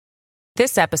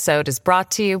This episode is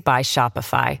brought to you by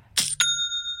Shopify.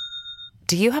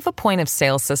 Do you have a point of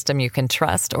sale system you can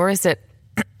trust, or is it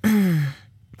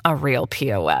a real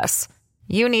POS?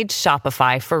 You need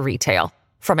Shopify for retail.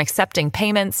 From accepting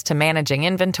payments to managing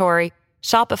inventory,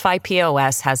 Shopify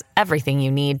POS has everything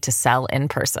you need to sell in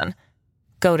person.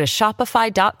 Go to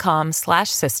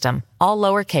shopify.com/system, all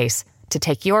lowercase, to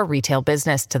take your retail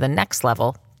business to the next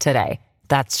level today.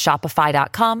 That's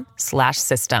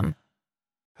shopify.com/system.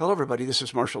 Hello, everybody. This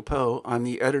is Marshall Poe. I'm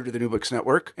the editor of the New Books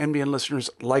Network. NBN listeners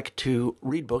like to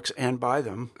read books and buy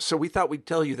them. So we thought we'd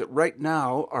tell you that right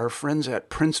now, our friends at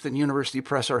Princeton University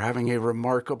Press are having a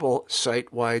remarkable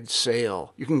site-wide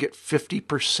sale. You can get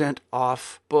 50%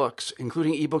 off books,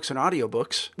 including ebooks and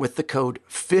audiobooks, with the code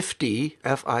 50,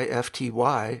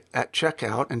 F-I-F-T-Y, at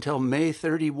checkout until May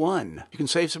 31. You can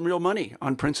save some real money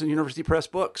on Princeton University Press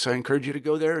books. I encourage you to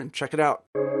go there and check it out.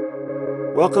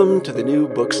 Welcome to the New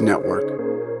Books Network.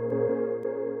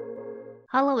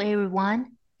 Hello,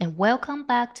 everyone, and welcome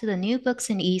back to the New Books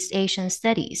in East Asian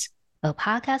Studies, a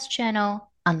podcast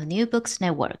channel on the New Books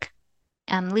Network.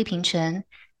 I'm Chen,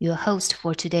 your host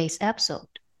for today's episode.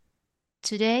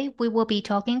 Today, we will be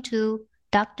talking to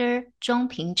Dr.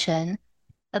 Zhongping Chen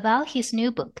about his new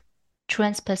book,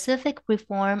 Transpacific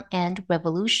Reform and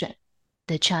Revolution,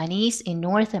 The Chinese in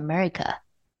North America,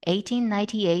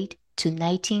 1898 to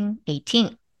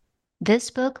 1918.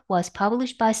 This book was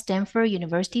published by Stanford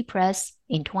University Press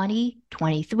in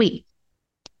 2023.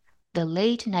 The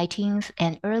late 19th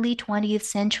and early 20th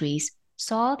centuries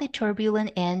saw the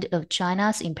turbulent end of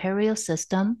China's imperial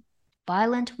system,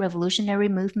 violent revolutionary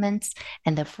movements,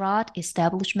 and the fraught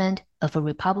establishment of a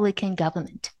republican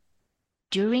government.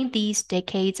 During these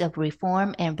decades of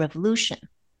reform and revolution,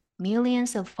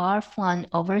 millions of far-flung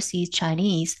overseas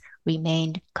Chinese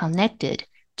remained connected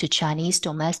to Chinese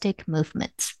domestic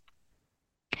movements.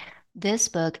 This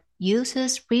book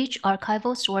uses rich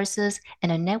archival sources and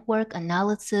a network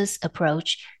analysis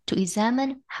approach to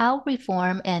examine how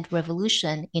reform and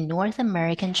revolution in North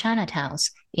American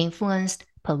Chinatowns influenced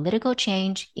political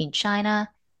change in China,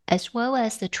 as well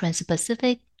as the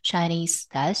Transpacific Chinese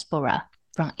diaspora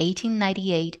from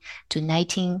 1898 to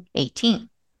 1918.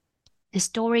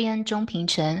 Historian Zhongping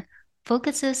Chen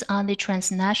focuses on the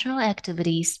transnational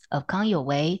activities of Kang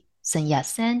Youwei, Sun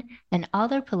Yat-sen, and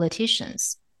other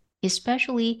politicians,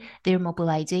 especially their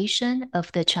mobilization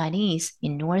of the Chinese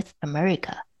in North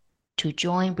America to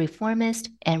join reformist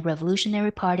and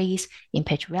revolutionary parties in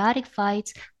patriotic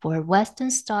fights for a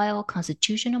Western-style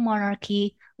constitutional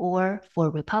monarchy or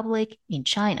for republic in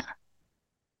China.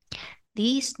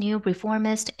 These new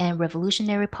reformist and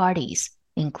revolutionary parties,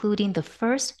 including the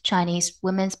first Chinese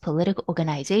women's political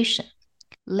organization,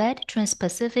 led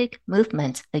Transpacific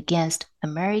movements against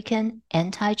American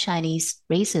anti-Chinese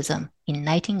racism in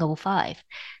 1905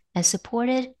 and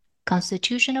supported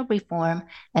constitutional reform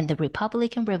and the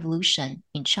Republican Revolution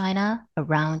in China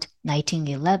around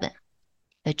 1911,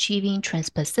 achieving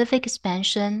Transpacific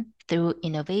expansion through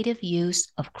innovative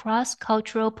use of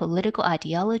cross-cultural political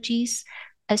ideologies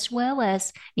as well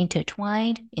as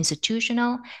intertwined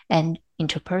institutional and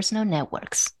interpersonal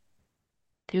networks.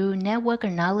 Through network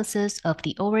analysis of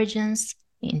the origins,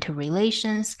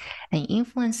 interrelations, and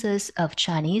influences of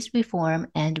Chinese reform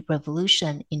and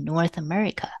revolution in North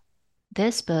America,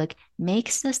 this book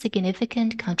makes a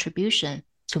significant contribution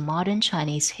to modern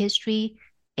Chinese history,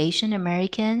 Asian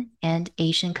American and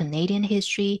Asian Canadian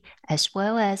history, as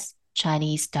well as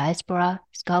Chinese diaspora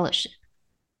scholarship.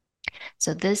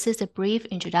 So this is a brief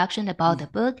introduction about the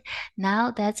book.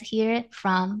 Now let's hear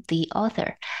from the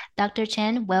author. Dr.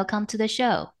 Chen, welcome to the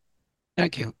show.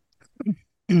 Thank you.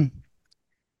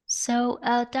 So,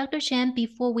 Dr. Chen,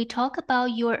 before we talk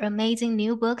about your amazing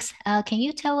new books, can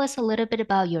you tell us a little bit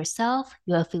about yourself,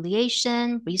 your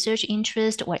affiliation, research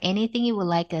interest, or anything you would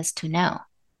like us to know?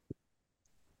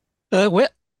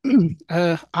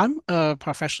 I'm a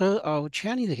professor of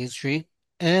Chinese history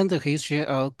and the history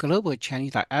of global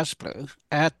Chinese diaspora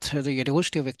at the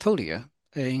University of Victoria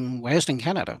in Western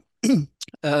Canada.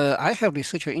 I have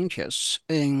research interests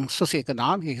in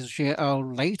socioeconomic history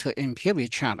of later imperial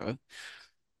China,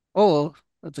 or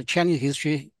the Chinese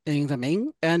history in the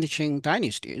Ming and Qing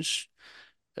dynasties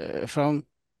from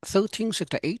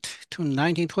 1368 to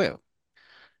 1912.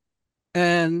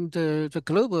 And the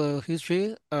global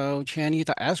history of Chinese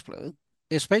diaspora,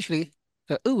 especially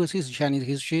the overseas Chinese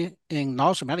history in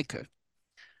North America.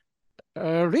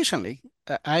 Recently,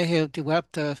 I have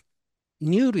developed a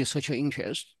new research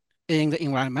interest in the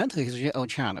environmental history of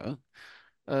China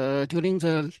during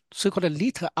the so-called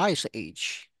Little Ice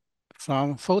Age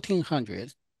from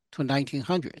 1400 to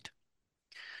 1900.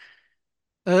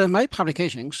 My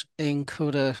publications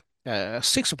include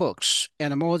 6 books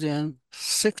and more than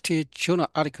 60 journal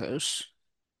articles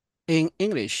in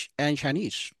English and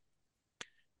Chinese,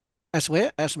 as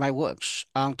well as my works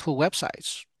on 2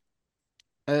 websites.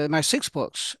 My 6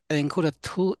 books include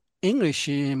 2 English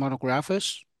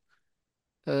monographs.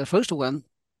 First one,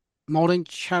 Modern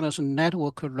China's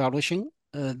Network Revolution,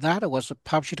 that was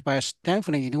published by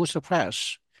Stanford University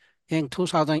Press in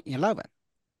 2011.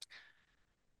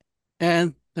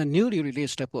 And the newly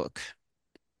released book,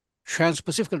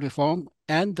 Transpacific Reform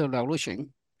and the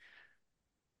Revolution,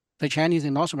 the Chinese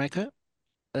in North America,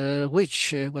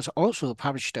 which was also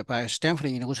published by Stanford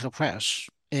University Press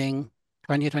in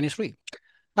 2023.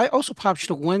 I also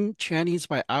published one Chinese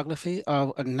biography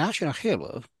of a national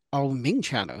hero of Ming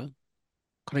China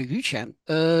called Yu Chen.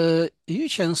 Yu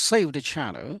Chen saved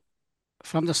China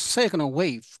from the second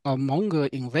wave of Mongol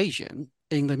invasion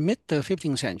in the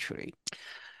mid-15th century.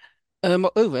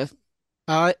 Moreover,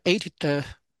 I edited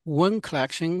one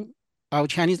collection of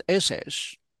Chinese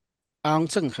essays on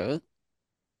Zheng He,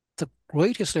 the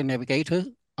greatest navigator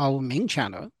of Ming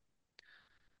China,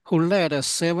 who led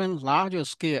 7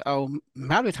 large-scale of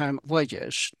maritime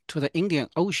voyages to the Indian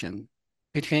Ocean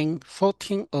between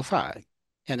 1405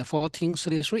 and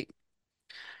 1433.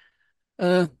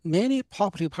 Many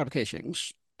popular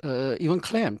publications even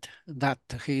claimed that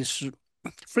his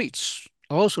fleets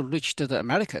also reached the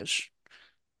Americas,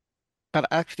 but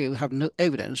actually we have no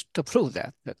evidence to prove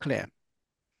that claim.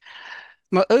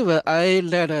 Moreover, I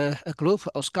led a group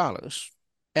of scholars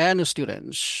and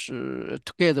students,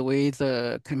 together with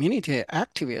community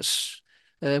activists.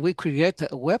 We created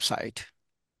a website,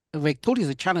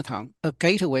 Victoria's Chinatown, a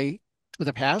gateway to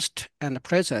the past and the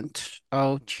present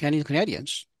of Chinese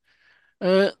Canadians.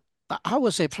 I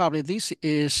would say probably this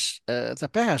is the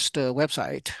best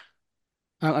website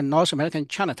on a North American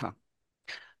Chinatown.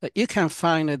 You can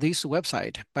find this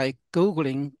website by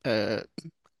Googling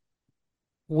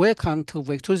Welcome to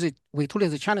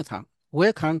Victoria's Chinatown.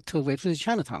 Welcome to Victoria's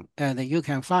Chinatown, and you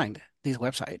can find this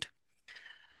website.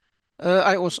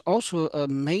 I was also a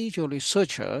major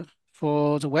researcher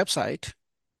for the website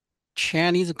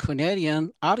Chinese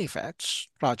Canadian Artifacts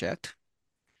Project.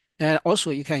 And also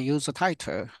you can use the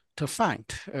title to find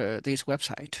this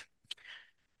website.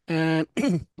 And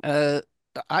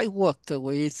I worked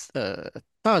with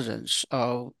dozens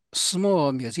of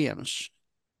small museums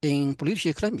in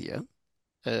British Columbia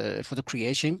for the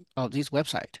creation of this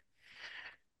website.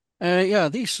 Yeah,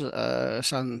 these are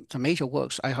some major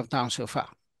works I have done so far.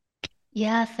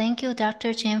 Yeah, thank you,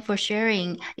 Dr. Chen, for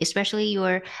sharing, especially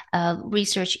your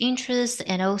research interests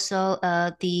and also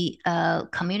the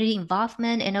community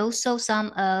involvement and also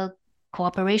some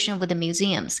cooperation with the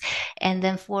museums. And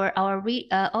then for our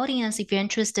audience, if you're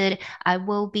interested, I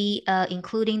will be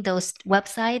including those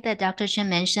websites that Dr. Chen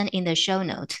mentioned in the show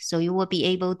notes. So you will be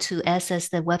able to access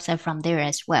the website from there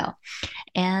as well.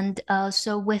 And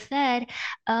so with that,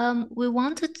 we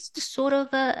wanted to sort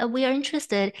of, we are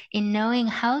interested in knowing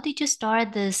how did you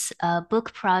start this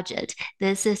book project?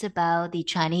 This is about the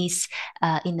Chinese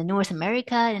in the North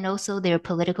America and also their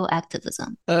political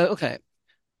activism. Okay.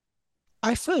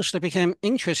 I first became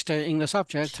interested in the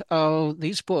subject of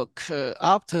this book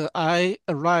after I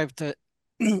arrived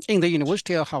in the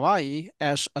University of Hawaii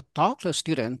as a doctoral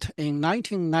student in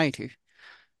 1990,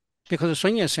 because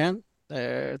Sun Yat-sen,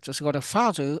 the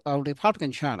father of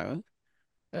Republican China,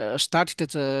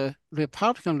 started the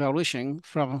Republican Revolution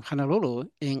from Honolulu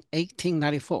in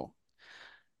 1894.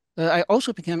 I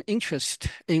also became interested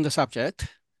in the subject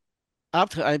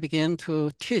after I began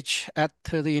to teach at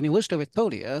the University of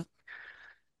Victoria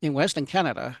in Western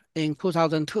Canada in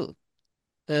 2002,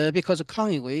 because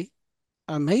Conway,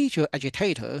 a major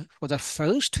agitator for the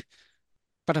first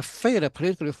but failed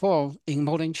political reform in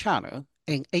modern China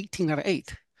in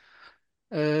 1898,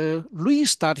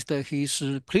 restarted his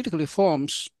political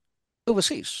reforms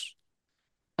overseas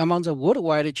among the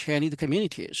worldwide Chinese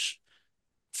communities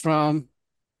from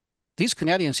this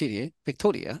Canadian city,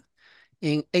 Victoria,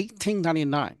 in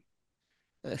 1899.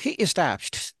 He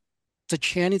established the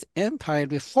Chinese Empire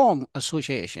Reform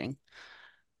Association,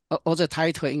 or the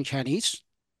title in Chinese,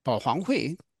 保皇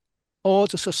会, or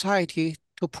the Society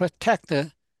to Protect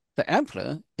the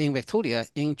Emperor in Victoria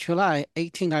in July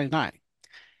 1899.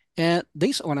 And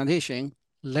this organization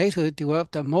later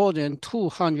developed more than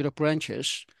 200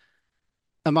 branches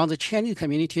among the Chinese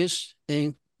communities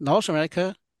in North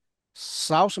America,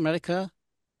 South America,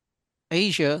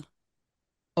 Asia,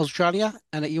 Australia,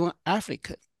 and even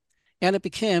Africa. And it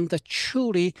became the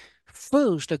truly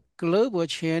first global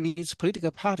Chinese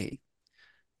political party,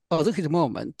 although his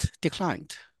movement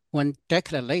declined 1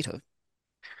 decade later.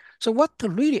 So what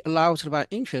really aroused my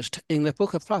interest in the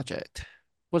book project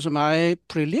was my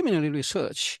preliminary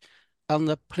research on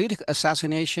the political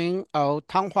assassination of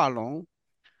Tang Hualong,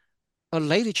 a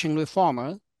late Qing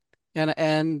reformer and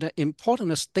an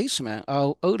important statesman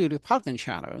of early Republican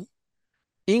China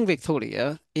in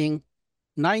Victoria in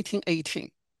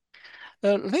 1918.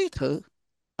 Later,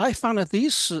 I found that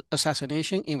this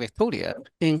assassination in Victoria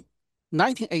in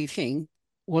 1918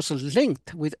 was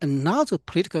linked with another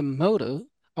political model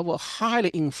of a highly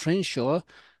influential,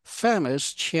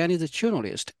 famous Chinese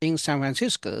journalist in San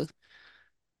Francisco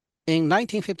in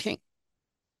 1915.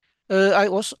 I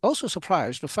was also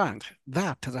surprised to find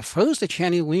that the first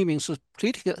Chinese women's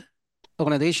political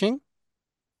organization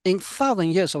in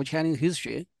 1,000 years of Chinese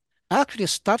history actually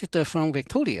started from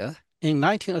Victoria in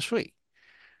 1903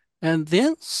 and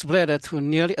then spread to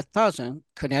nearly 1,000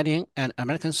 Canadian and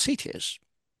American cities.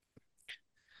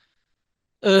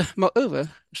 Moreover,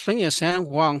 Sun Yat-sen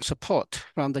won support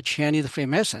from the Chinese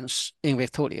Freemasons in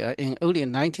Victoria in early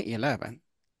 1911,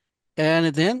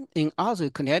 and then in other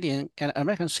Canadian and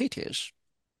American cities,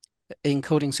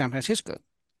 including San Francisco,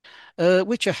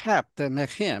 which helped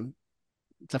make him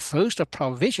the first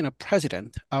provisional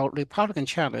president of Republican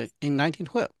China in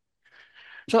 1912.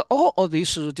 So all of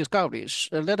these discoveries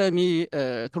led me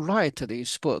to write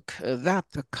this book that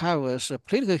covers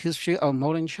political history of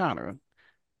modern China,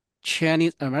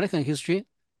 Chinese American history,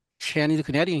 Chinese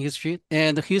Canadian history,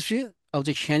 and the history of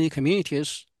the Chinese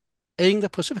communities in the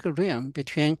Pacific Rim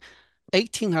between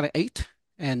 1898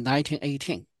 and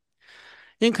 1918.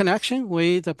 In connection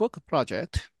with the book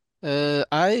project,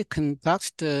 I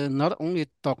conducted not only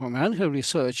documentary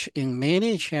research in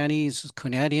many Chinese,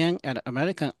 Canadian, and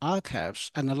American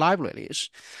archives and libraries,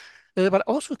 but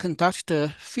also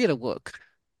conducted field work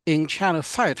in China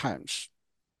 5 times,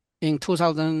 in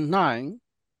 2009,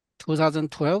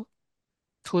 2012,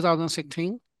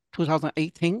 2016,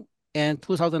 2018, and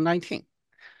 2019,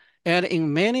 and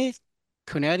in many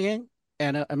Canadian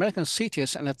and American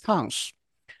cities and towns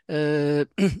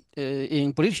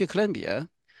in British Columbia,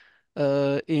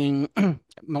 in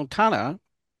Montana,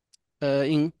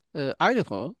 in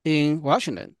Idaho, in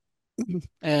Washington,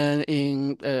 and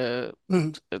in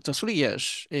the 3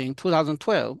 years in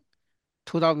 2012,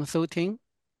 2013,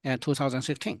 and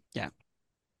 2016. Yeah.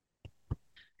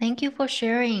 Thank you for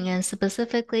sharing, and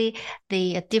specifically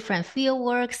the different field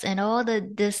works and all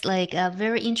this like a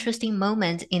very interesting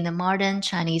moment in the modern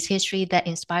Chinese history that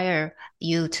inspire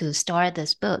you to start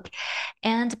this book.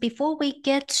 And before we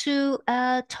get to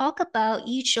talk about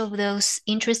each of those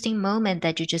interesting moments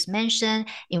that you just mentioned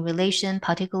in relation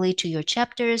particularly to your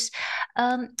chapters,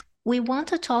 we want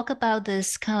to talk about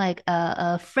this kind of like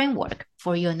a framework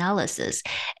for your analysis,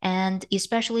 and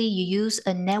especially you use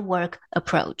a network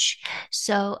approach.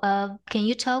 So, can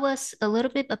you tell us a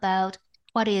little bit about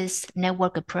what is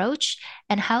network approach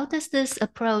and how does this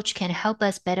approach can help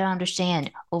us better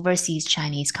understand overseas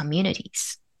Chinese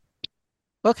communities?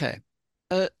 Okay.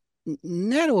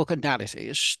 Network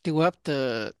analysis developed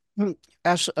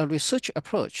as a research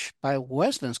approach by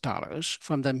Western scholars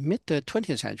from the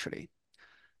mid-20th century.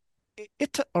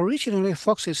 It originally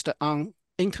focused on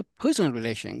interpersonal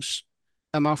relations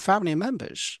among family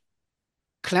members,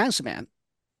 clansmen,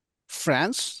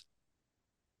 friends,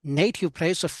 native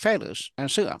place fellows, and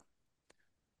so on.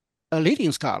 A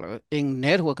leading scholar in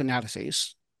network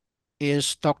analysis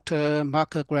is Dr.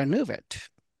 Mark Granovet,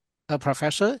 a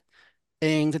professor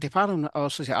in the Department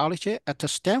of Sociology at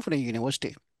Stanford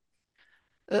University.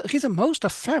 His most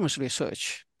famous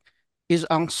research is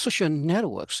on social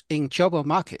networks in job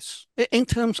markets. In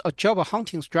terms of job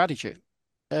hunting strategy,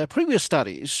 previous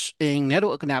studies in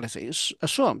network analysis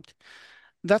assumed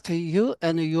that you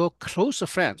and your close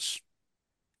friends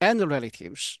and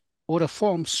relatives would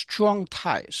form strong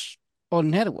ties or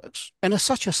networks, and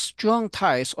such a strong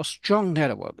ties or strong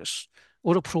networks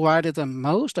would provide the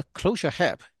most crucial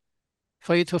help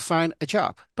for you to find a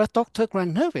job. But Dr.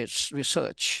 Granovet's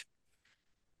research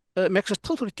makes a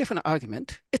totally different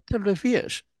argument. It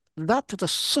reveals that the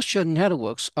social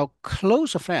networks of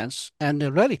close friends and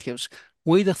relatives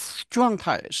with strong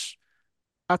ties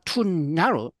are too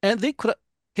narrow, and they could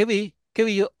give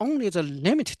you only the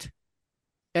limited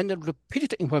and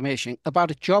repeated information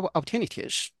about job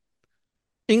opportunities.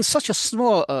 In such a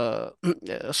small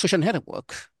social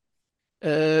network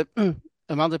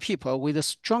among the people with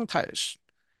strong ties,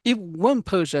 if one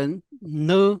person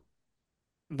knows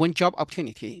one job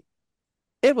opportunity,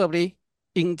 everybody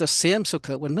in the same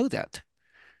circle will know that.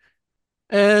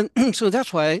 And so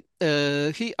that's why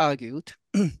he argued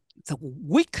the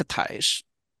weak ties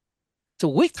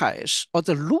or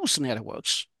the loose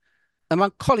networks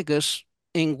among colleagues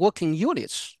in working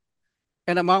units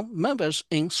and among members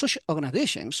in social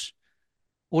organizations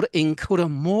would include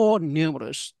more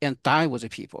numerous and diverse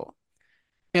people,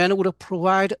 and would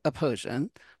provide a person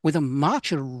with a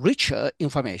much richer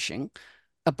information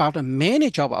about many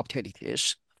job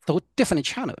opportunities through different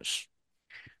channels.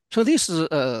 So this is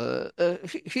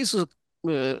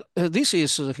this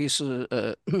is his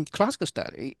classical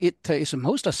study. It is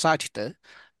most cited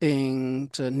in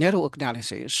the network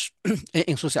analysis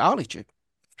in sociology.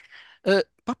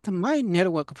 But my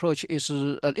network approach is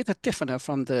a little different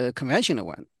from the conventional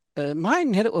one. My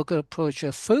network approach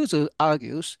further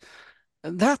argues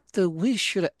that we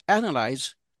should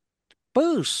analyze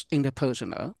both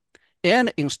interpersonal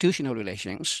and institutional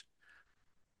relations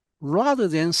rather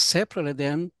than separate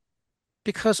them,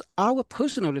 because our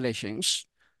personal relations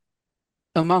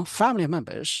among family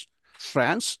members,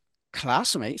 friends,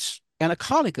 classmates, and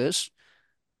colleagues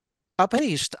are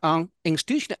based on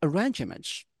institutional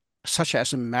arrangements such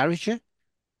as marriage,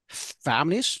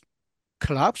 families,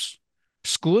 clubs,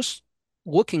 schools,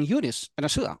 working units, and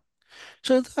so on.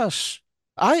 So thus,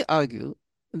 I argue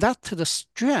that the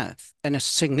strength and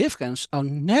significance of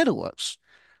networks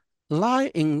lie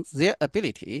in their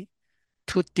ability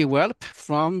to develop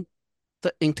from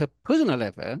the interpersonal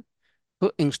level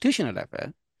to institutional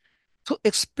level, to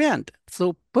expand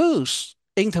through both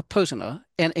interpersonal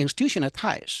and institutional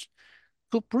ties,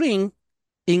 to bring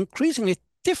increasingly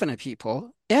different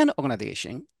people and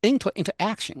organizations into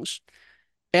interactions,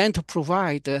 and to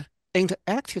provide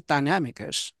interactive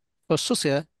dynamics for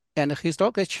social and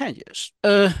historical changes.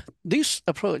 This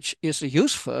approach is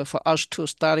useful for us to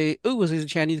study overseas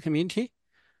Chinese community,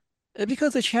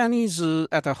 because the Chinese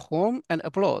at home and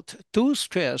abroad do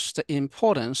stress the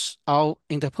importance of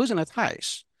interpersonal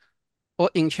ties, or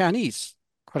in Chinese,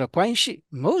 called 关系.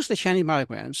 Most Chinese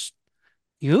migrants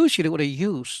usually would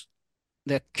use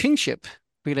the kinship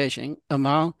relation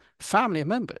among family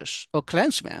members or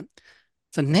clansmen,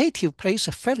 the native place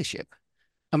of fellowship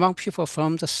among people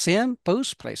from the same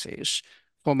birthplaces,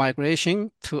 for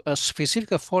migration to a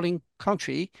specific foreign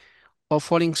country or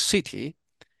foreign city,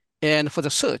 and for the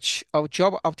search of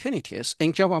job opportunities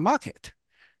in job market.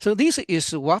 So this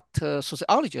is what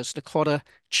sociologists call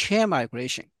Chen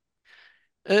migration.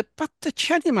 But the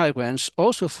Chinese migrants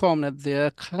also formed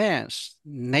their clans,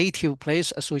 native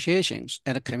place associations,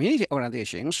 and community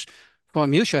organizations for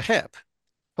mutual help,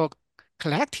 for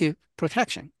collective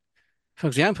protection. For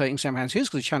example, in San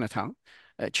Francisco's Chinatown,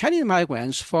 Chinese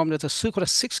migrants formed the so-called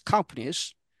 6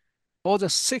 companies, or the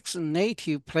 6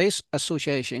 native place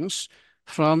associations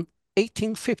from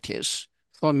 1850s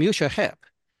for mutual help,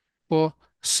 for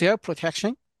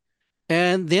self-protection,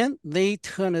 and then they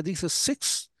turned these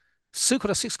 6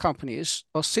 so-called 6 companies,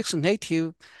 or 6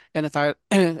 native and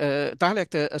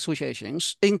dialect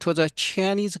associations, into the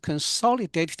Chinese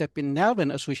Consolidated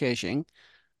Benevolent Association,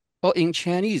 or in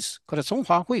Chinese called 中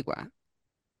华会馆,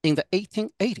 in the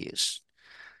 1880s.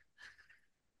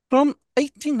 From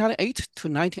 1898 to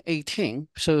 1918,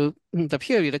 so the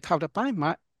period covered by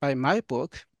my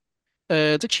book,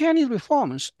 the Chinese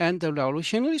reformers and the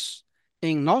revolutionaries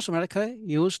in North America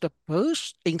used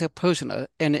both interpersonal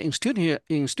and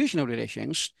institutional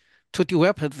relations to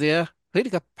develop their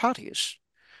political parties.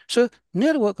 So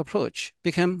network approach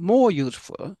became more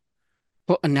useful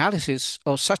for analysis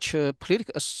of such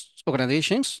political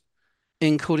organizations,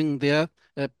 including both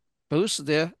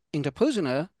their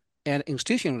interpersonal and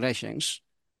institutional relations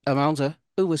among the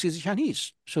overseas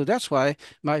Chinese. So that's why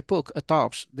my book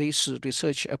adopts this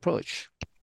research approach.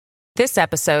 This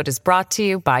episode is brought to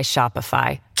you by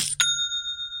Shopify.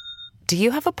 Do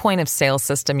you have a point of sale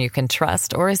system you can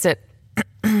trust, or is it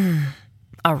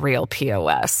a real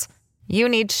POS? You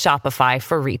need Shopify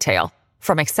for retail.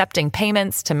 From accepting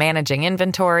payments to managing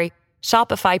inventory,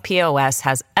 Shopify POS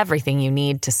has everything you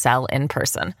need to sell in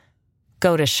person.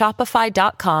 Go to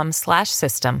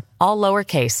shopify.com/system, all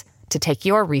lowercase, to take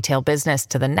your retail business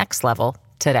to the next level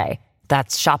today.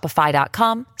 That's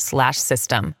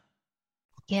shopify.com/system.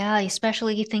 Yeah,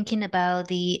 especially thinking about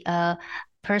the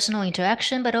personal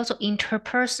interaction, but also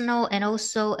interpersonal and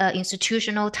also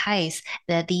institutional ties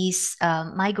that these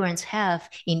migrants have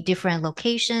in different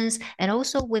locations and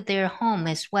also with their home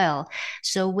as well.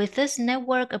 So with this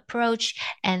network approach,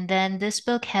 and then this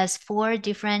book has 4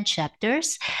 different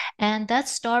chapters, and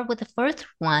let's start with the first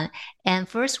one. And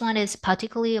first one is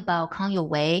particularly about Kang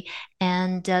Youwei.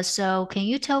 And so can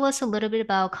you tell us a little bit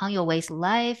about Kang Youwei's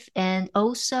life and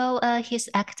also his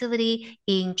activity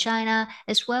in China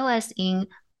as well as in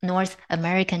North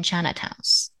American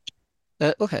Chinatowns?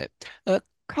 Okay.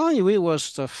 Kang Youwei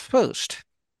was the first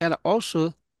and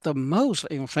also the most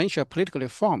influential political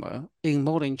reformer in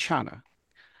modern China.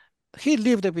 He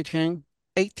lived between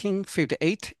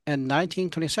 1858 and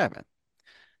 1927.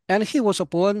 And he was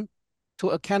born to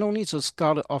a Cantonese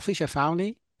scholar official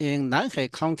family in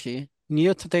Nanhai County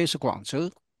near today's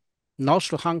Guangzhou,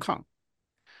 north of Hong Kong.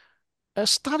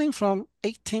 Starting from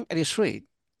 1883,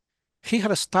 he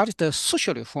had studied the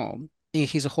social reform in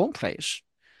his home place.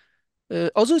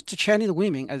 Although the Chinese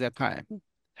women at that time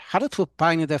had to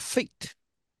bind their feet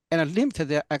and limit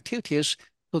their activities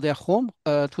to their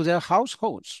to their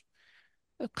households,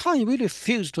 Kang really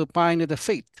refused to bind the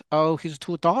feet of his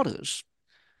two daughters,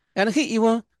 and he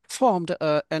even formed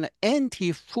an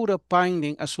anti-foot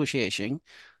binding association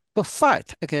to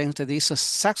fight against these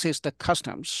sexist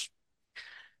customs.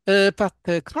 But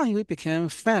Kang Yui became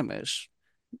famous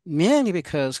mainly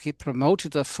because he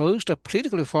promoted the first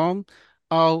political reform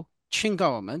of Qing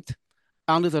government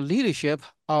under the leadership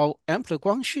of Emperor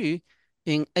Guangxu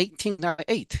in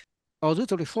 1898. Although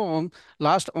the reform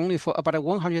lasted only for about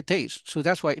 100 days, so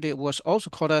that's why it was also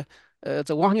called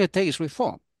the 100 Days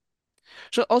Reform.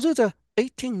 So although the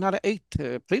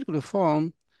 1898 political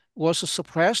reform was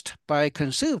suppressed by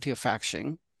conservative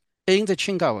faction in the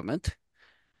Qing government,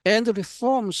 and the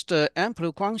reforms the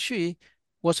Emperor Guangxu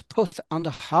was put under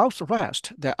house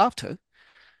arrest thereafter,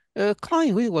 Kang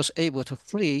Yui was able to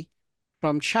flee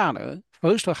from China,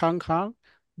 first to Hong Kong,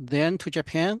 then to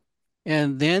Japan,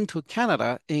 and then to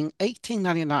Canada in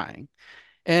 1899.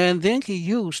 And then he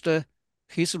used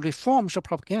his reforms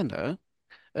propaganda,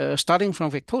 starting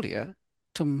from Victoria,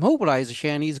 to mobilize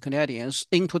Chinese Canadians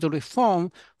into the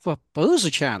reform for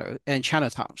both China and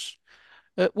Chinatowns.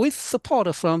 With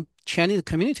support from Chinese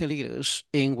community leaders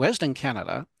in Western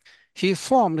Canada, he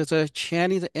formed the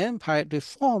Chinese Empire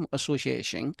Reform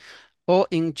Association, or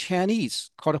in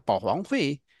Chinese called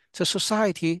Baohuanghui, the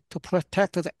Society to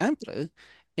Protect the Emperor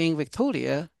in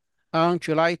Victoria on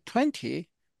July 20,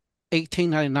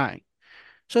 1899.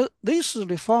 So this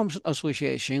Reform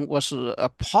Association was a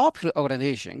popular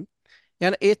organization,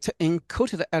 and it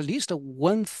included at least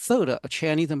 1/3 of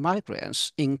Chinese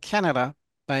migrants in Canada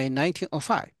by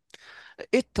 1905.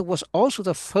 It was also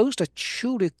the first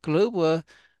truly global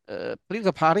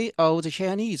political party of the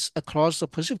Chinese across the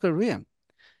Pacific Rim,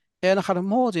 and had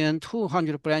more than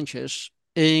 200 branches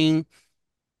in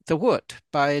the world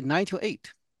by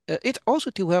 1908. It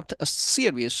also developed a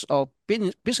series of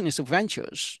business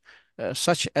ventures,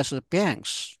 such as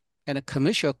banks and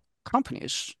commercial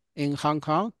companies in Hong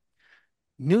Kong,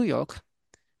 New York,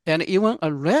 and even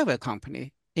a railway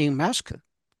company in Mexico.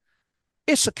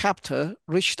 Its capital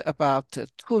reached about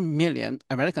 2 million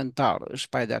American dollars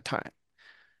by that time.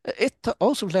 It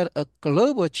also led a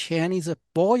global Chinese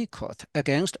boycott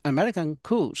against American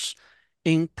goods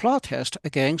in protest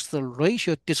against the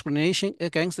racial discrimination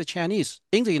against the Chinese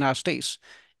in the United States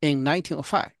in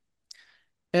 1905.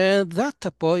 And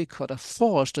that boycott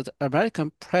forced the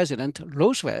American President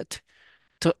Roosevelt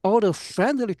to order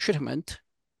friendly treatment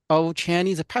of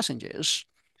Chinese passengers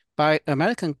by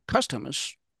American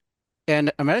customs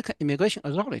and American immigration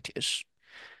authorities.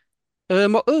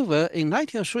 Moreover, in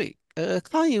 1903,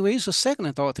 Kang Yui's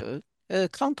second daughter,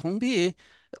 Kang Tongbi,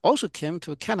 also came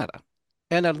to Canada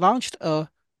and launched a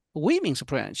women's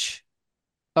branch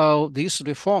of this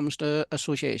reforms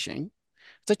association,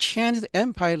 the Chinese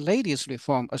Empire Ladies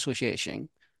Reform Association,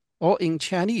 or in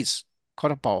Chinese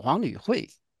called Baohuang Hui,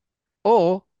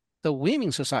 or the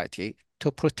Women's Society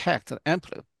to Protect the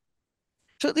Emperor.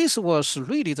 So this was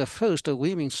really the first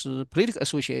women's political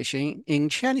association in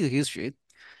Chinese history,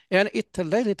 and it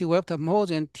later developed more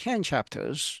than 10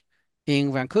 chapters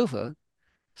in Vancouver,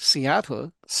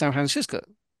 Seattle, San Francisco,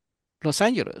 Los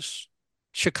Angeles,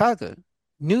 Chicago,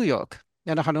 New York,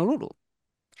 and Honolulu,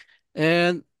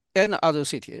 and other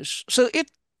cities. So it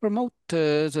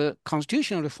promoted the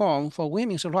constitutional reform for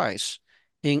women's rights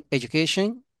in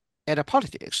education and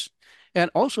politics,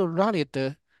 and also rallied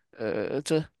the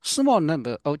small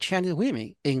number of Chinese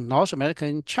women in North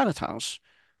American Chinatowns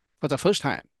for the first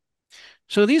time.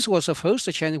 So this was the first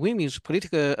Chinese women's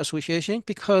political association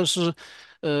because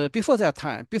before that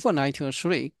time, before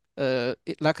 1903,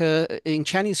 in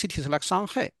Chinese cities like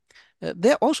Shanghai,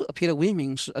 there also appeared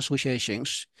women's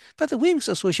associations. But the women's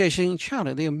association in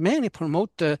China, they mainly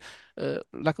promote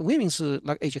like women's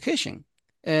education.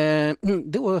 And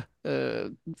they were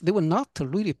not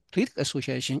really political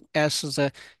association as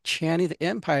the Chinese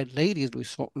Empire Ladies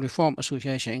Reform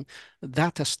Association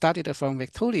that started from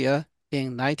Victoria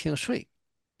in 1903.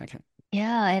 Okay.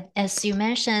 Yeah, as you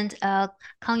mentioned, Kang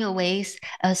Youwei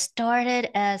started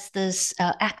as this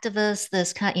activist,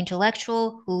 this kind of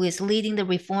intellectual who is leading the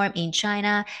reform in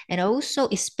China and also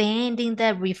expanding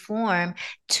that reform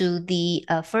to the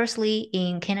firstly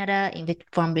in Canada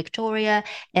from Victoria,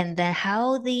 and then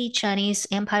how the Chinese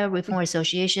Empire Reform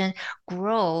Association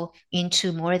grow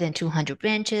into more than 200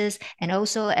 branches, and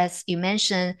also as you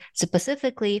mentioned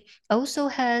specifically also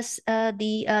has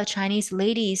the Chinese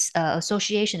Ladies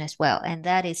Association as well, and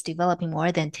that is developing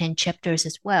more than 10 chapters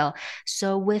as well.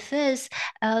 So, with this,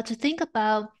 to think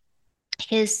about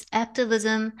his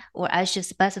activism, or I should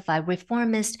specify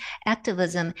reformist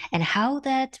activism, and how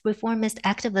that reformist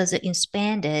activism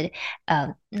expanded,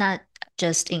 not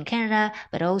just in Canada,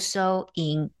 but also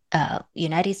in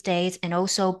United States and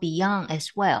also beyond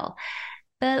as well.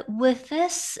 But with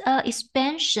this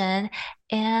expansion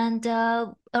and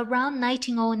around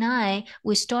 1909,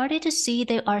 we started to see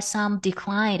there are some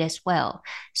decline as well.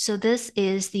 So this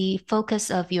is the focus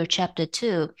of your chapter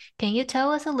two. Can you tell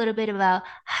us a little bit about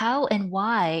how and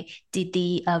why did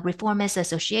the Reformist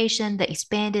Association that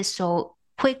expanded so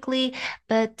quickly,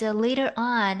 but later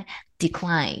on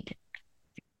declined?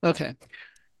 Okay.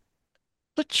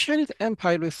 The Chinese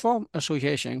Empire Reform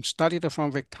Association started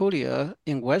from Victoria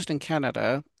in Western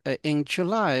Canada in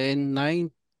July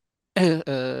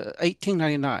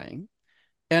 1899,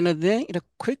 and then it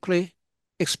quickly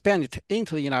expanded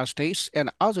into the United States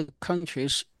and other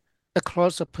countries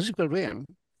across the Pacific Rim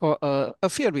for a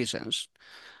few reasons.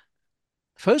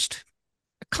 First,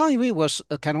 Kang Youwei was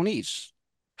a Cantonese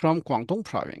from Guangdong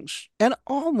province, and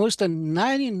almost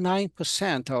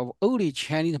 99% of early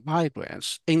Chinese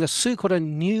migrants in the so-called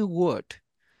New World,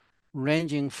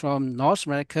 ranging from North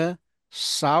America,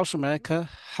 South America,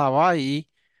 Hawaii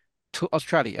to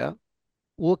Australia,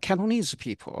 were Cantonese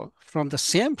people from the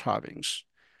same province.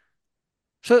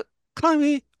 So Kang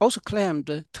Youwei also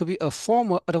claimed to be a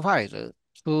former advisor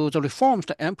to the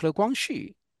reformed Emperor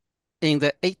Guangxu in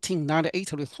the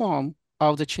 1898 reform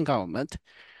of the Qing government.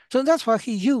 So that's why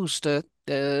he used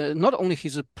not only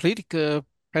his political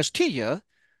prestige,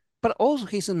 but also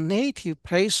his native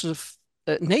place of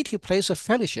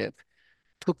fellowship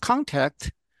to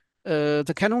contact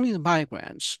the Cantonese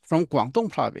migrants from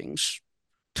Guangdong province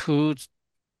to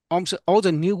almost all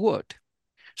the New World.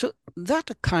 So that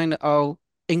kind of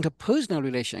interpersonal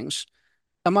relations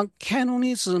among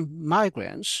Cantonese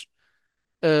migrants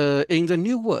in the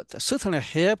New World certainly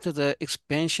helped the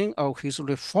expansion of his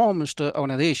reformist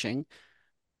organization.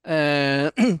 Uh,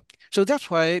 so that's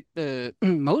why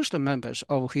most members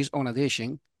of his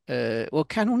organization were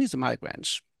Cantonese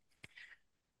migrants.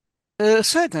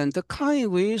 Second, the Kang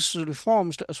Youwei's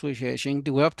Reformist Association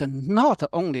developed not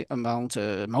only among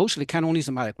the mostly Cantonese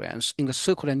migrants in the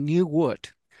so-called New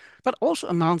World, but also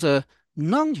among the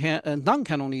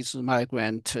non-Cantonese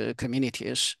migrant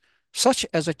communities, such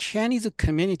as the Chinese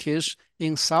communities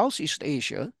in Southeast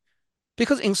Asia,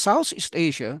 because in Southeast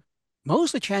Asia,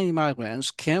 most Chinese migrants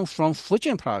came from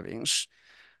Fujian province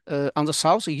on the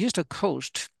southeast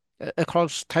coast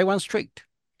across Taiwan Strait.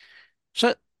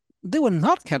 So they were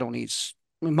not Cantonese.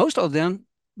 Most of them,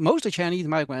 most Chinese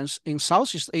migrants in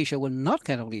Southeast Asia were not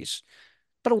Cantonese.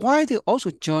 But why they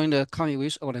also joined the Kang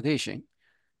Youwei's organization?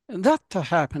 That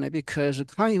happened because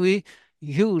Kang Youwei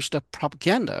used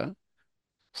propaganda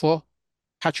for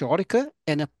patriotic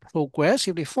and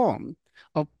progressive reform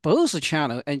of both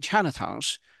China and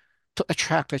Chinatowns to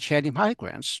attract Chinese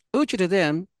migrants, urged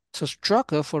them to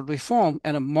struggle for reform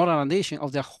and modernization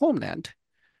of their homeland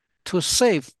to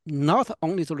save not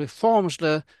only the reforms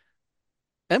the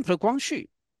Emperor Guangxu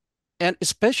and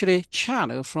especially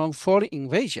China from foreign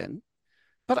invasion,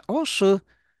 but also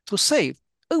to save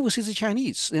overseas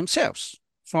Chinese themselves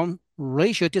from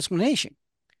racial discrimination.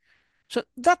 So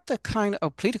that kind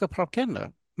of political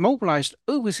propaganda mobilized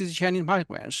overseas Chinese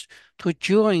migrants to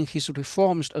join his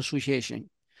Reformist Association.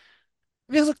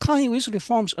 Because the Kang Youwei's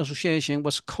Reformist Association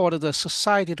was called the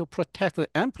Society to Protect the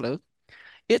Emperor,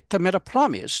 it made a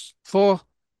promise for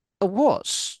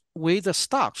awards with the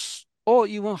stocks or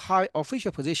even high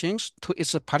official positions to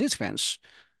its participants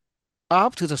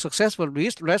after the successful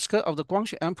rescue of the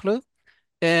Guangxu Emperor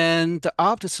and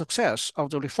after the success of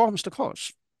the reformist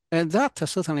cause. And that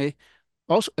certainly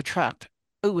also attract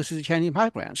overseas Chinese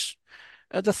migrants.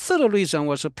 The third reason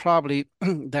was probably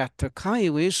that Kang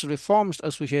Youwei's Reformist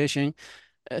Association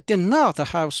did not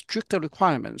have strict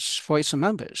requirements for its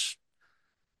members.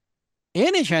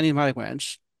 Any Chinese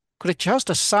migrants could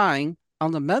just sign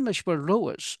on the membership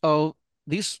rolls of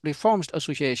this Reformist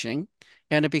Association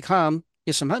and become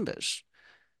its members.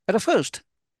 At first,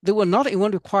 they were not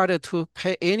even required to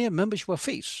pay any membership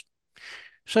fees.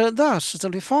 So thus, the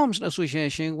Reforms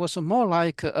Association was more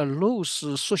like a loose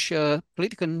social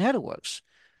political networks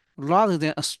rather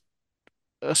than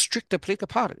a strict political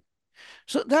party.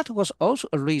 So that was also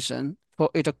a reason for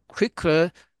its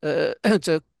quicker,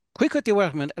 the quicker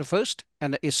development at first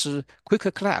and its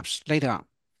quicker collapse later on.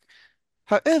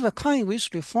 However, Conway's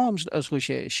Reforms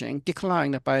Association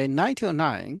declined by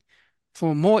 1909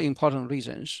 for more important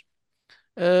reasons.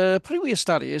 Previous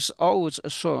studies always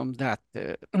assumed that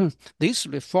this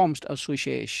Reformed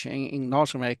Association in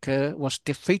North America was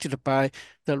defeated by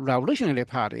the Revolutionary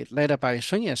Party led by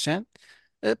Sun Yat-sen.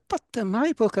 But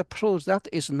my book proves that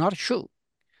is not true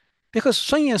because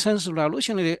Sun Yat-sen's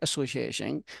Revolutionary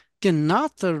Association did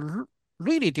not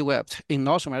really develop in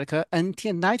North America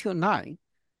until 1909.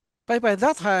 By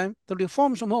that time, the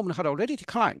reforms movement had already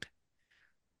declined.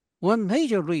 One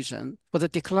major reason for the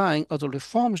decline of the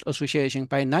Reforms Association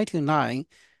by 1909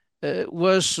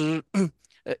 was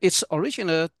its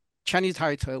original Chinese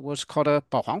title was called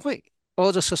Baohuanghui,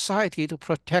 or the Society to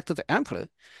Protect the Emperor.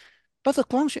 But the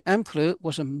Guangxu Emperor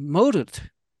was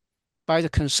murdered by the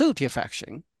conservative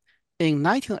faction in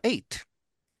 1908.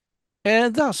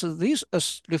 And thus, this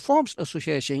Reforms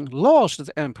Association lost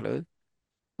the emperor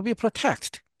to be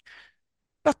protected.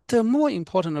 But the more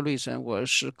important reason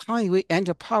was Conway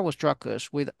entered power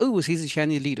struggles with overseas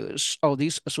Chinese leaders of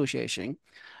this association,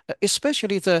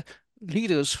 especially the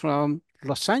leaders from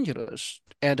Los Angeles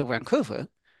and Vancouver.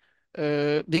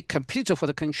 They competed for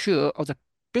the control of the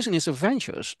business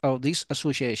ventures of this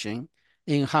association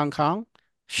in Hong Kong,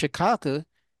 Chicago,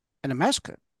 and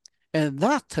Moscow. And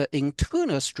that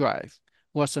internal strife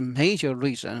was a major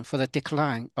reason for the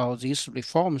decline of this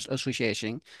Reforms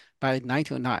Association by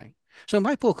 1909. So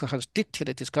my book has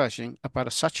detailed discussion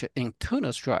about such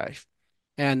internal strife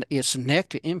and its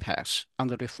negative impacts on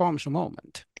the reforms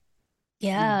movement.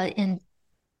 Yeah, and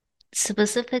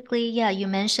specifically, yeah, you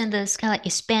mentioned this kind of like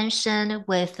expansion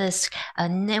with this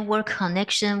network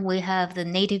connection. We have the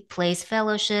Native Place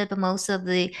Fellowship. Most of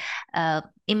the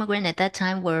immigrants at that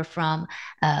time were from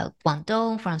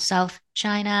Guangdong, from South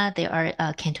China. There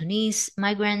are Cantonese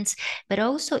migrants, but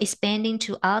also expanding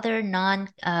to other non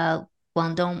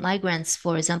Guangdong migrants,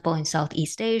 for example, in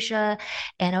Southeast Asia,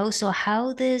 and also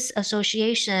how this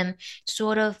association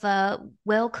sort of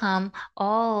welcome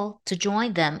all to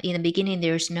join them. In the beginning,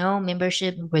 there's no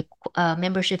membership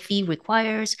fee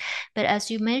requires, but as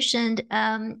you mentioned,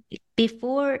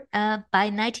 before by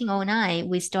 1909,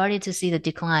 we started to see the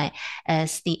decline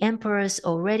as the emperors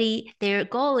already their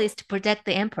goal is to protect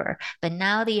the emperor, but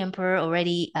now the emperor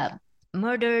already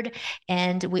murdered,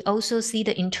 and we also see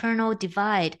the internal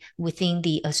divide within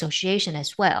the association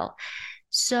as well.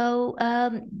 So,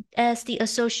 as the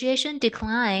association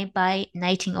declined by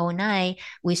 1909,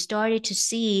 we started to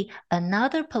see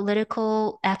another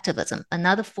political activism,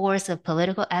 another force of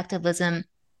political activism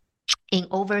in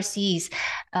overseas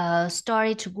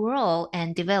started to grow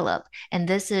and develop. And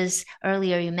this is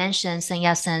earlier you mentioned Sun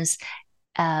Yat-sen's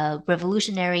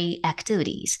revolutionary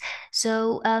activities.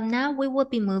 So now we will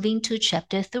be moving to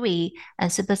chapter 3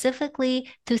 and specifically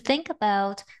to think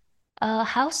about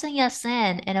how Sun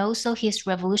Yat-sen and also his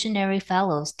revolutionary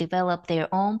fellows developed their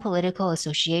own political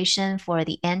association for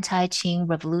the anti-Qing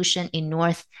revolution in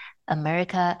North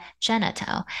America,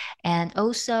 Chinatown. And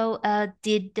also,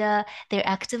 did their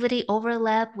activity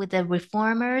overlap with the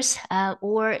reformers,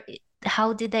 or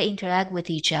how did they interact with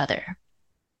each other?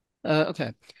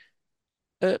 Okay.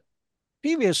 Uh,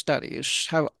 Previous studies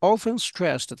have often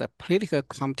stressed the political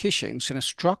competitions and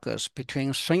struggles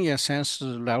between Sun Yat-sen's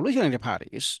revolutionary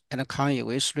parties and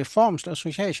Conway's reformist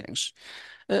associations.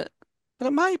 Uh,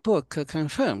 but my book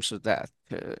confirms that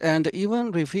and even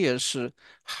reveals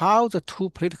how the two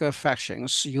political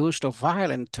factions used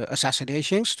violent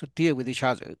assassinations to deal with each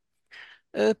other.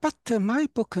 But my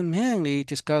book mainly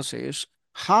discusses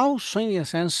how Sun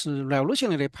Yat-sen's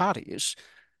revolutionary parties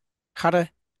had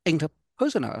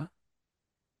interpersonal,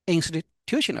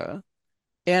 institutional,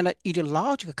 and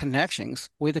ideological connections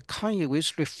with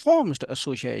Conway's reformist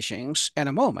associations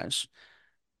and movements,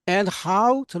 and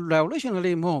how the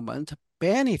revolutionary movement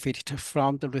benefited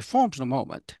from the reforms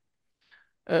movement.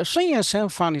 Sun Yat-sen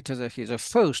founded his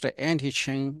first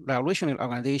anti-Qing revolutionary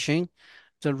organization,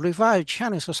 the Revived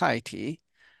Chinese Society,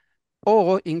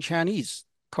 or in Chinese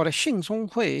called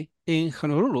Zhongping in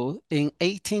Honolulu in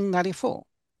 1894.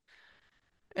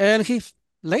 And he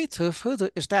later further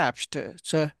established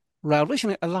the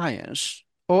Revolutionary Alliance,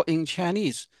 or in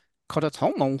Chinese called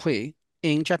Tongmenghui,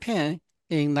 in Japan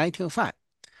in 1905.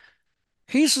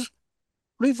 His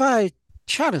revived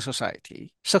Chinese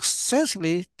society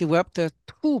successfully developed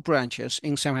two branches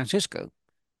in San Francisco,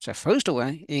 the first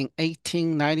one in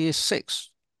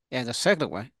 1896 and the second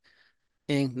one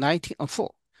in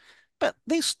 1904. But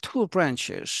these two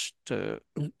branches, the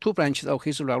two branches of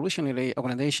his revolutionary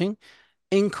organization,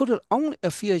 included only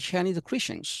a few Chinese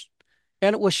Christians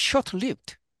and was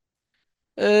short-lived.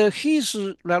 His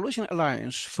Revolutionary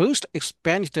Alliance first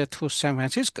expanded to San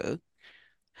Francisco,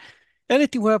 and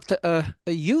it developed a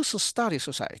youth study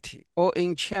society, or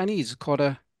in Chinese called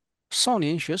a 少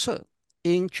年学社,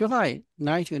 in July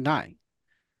 1909.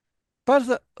 But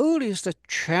the earliest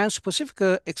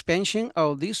Transpacific expansion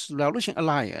of this Revolution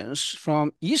Alliance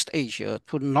from East Asia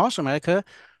to North America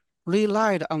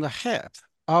relied on the help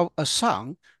of a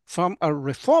son from a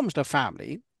reformist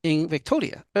family in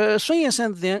Victoria. Sun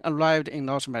Yat-sen then arrived in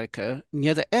North America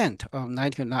near the end of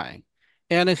 1909,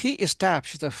 and he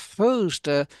established the first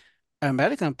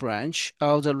American branch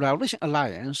of the Revolution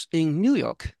Alliance in New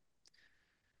York.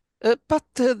 But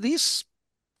this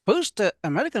first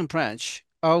American branch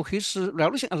of his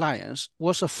Revolution Alliance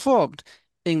was formed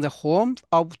in the home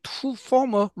of two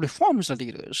former reformist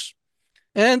leaders,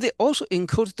 and they also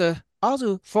included the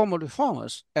other former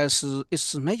reformers as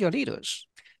its major leaders.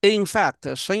 In fact,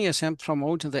 Sun Yat-sen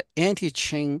promoted the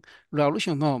anti-Qing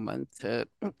revolution movement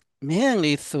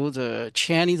mainly through the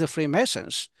Chinese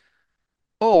Freemasons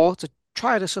or the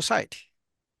Triad Society.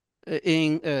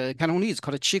 In Cantonese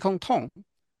called Qi Kong Tong,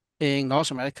 in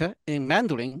North America, in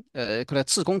Mandarin called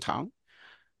Zi Gong Tang.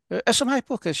 As my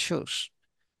book shows,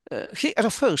 he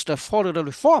at first followed the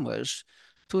reformers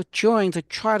to join the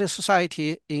Triad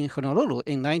Society in Honolulu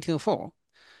in 1904,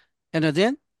 and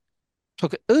then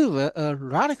took over a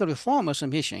radical reformers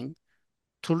mission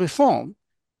to reform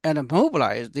and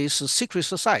mobilize this secret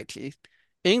society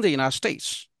in the United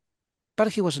States.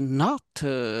 But he was not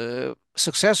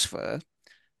successful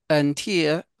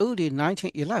until early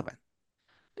 1911.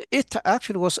 It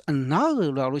actually was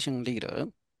another revolution leader,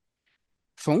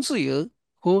 Feng Ziyu,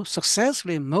 who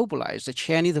successfully mobilized the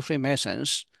Chinese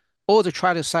Freemasons or the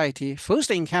Triad Society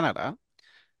first in Canada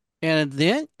and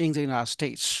then in the United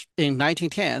States in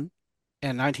 1910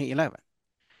 and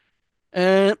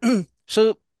 1911.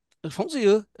 So Feng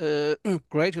Ziyu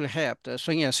greatly helped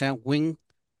Sun Yat-sen win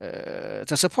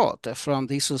the support from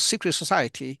this secret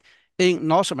society in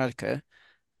North America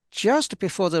just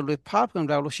before the Republican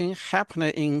Revolution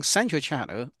happened in Central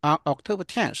China on October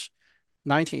 10th,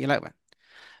 1911.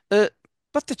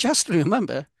 But just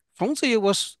remember, Feng Ziyu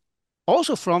was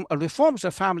also from a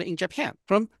reformist family in Japan,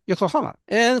 from Yokohama.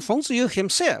 And Feng Ziyu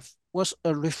himself was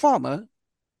a reformer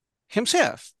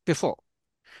himself before.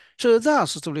 So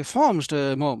thus, the reformist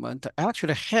movement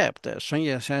actually helped Sun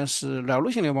Yat-sen's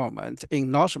revolutionary movement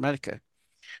in North America.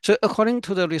 So according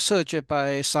to the research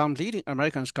by some leading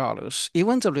American scholars,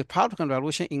 even the Republican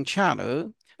Revolution in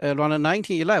China around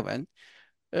 1911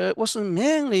 was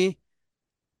mainly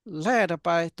led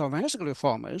by domestic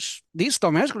reformers. These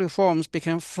domestic reforms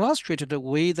became frustrated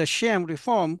with the sham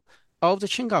reform of the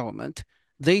Qing government.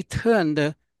 They turned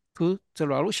to the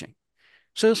revolution.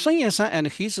 So Sun Yat-sen and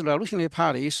his revolutionary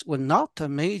parties were not a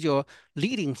major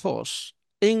leading force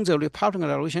in the Republican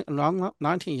Revolution around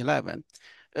 1911.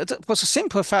 For the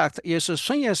simple fact is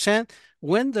Sun Yat-sen,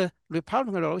 when the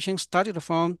Republican Revolution started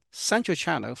from Central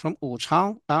China, from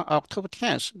Wuchang on October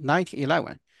 10th,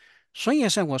 1911, Sun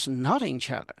Yat-sen was not in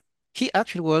China. He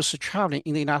actually was traveling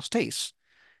in the United States,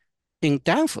 in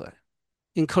Stanford,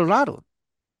 in Colorado.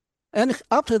 And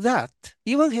after that,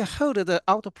 even he heard the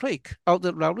outbreak of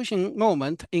the revolution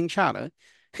movement in China,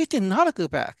 he did not go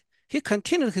back. He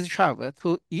continued his travel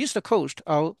to east coast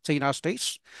of the United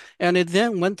States and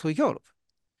then went to Europe.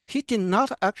 He did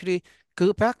not actually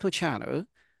go back to China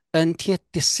until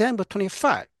December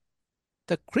 25,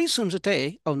 the Christmas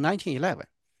Day of 1911.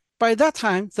 By that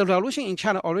time, the revolution in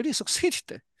China already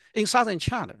succeeded in southern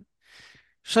China.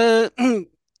 So,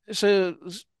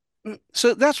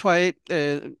 so that's why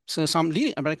so some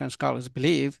leading American scholars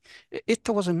believe it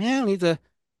was mainly the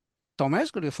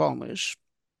domestic reformers.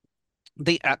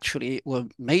 They actually were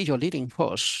major leading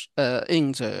force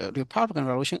in the Republican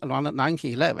Revolution around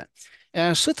 1911.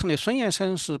 And certainly Sun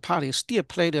Yat-sen's party still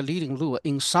played a leading role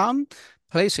in some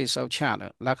places of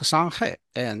China, like Shanghai,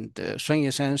 and Sun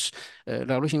Yat-sen's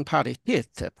Revolution Party did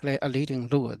play a leading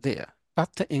role there.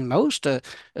 But in most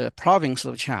provinces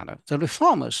of China, the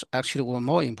reformers actually were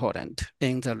more important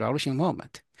in the revolution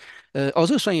movement.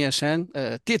 Although Sun Yat-sen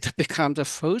did become the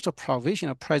first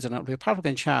provisional president of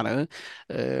Republican China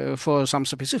for some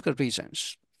specific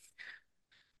reasons.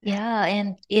 Yeah,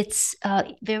 and it's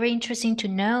very interesting to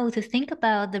know, to think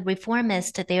about the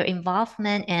reformists, their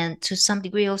involvement, and to some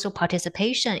degree also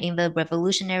participation in the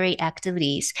revolutionary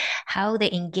activities, how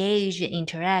they engage and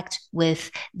interact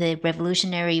with the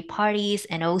revolutionary parties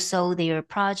and also their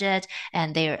project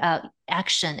and their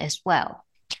action as well.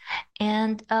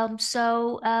 And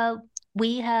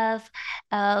we have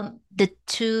the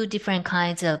two different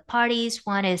kinds of parties.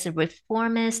 One is a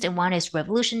reformist and one is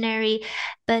revolutionary.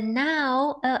 But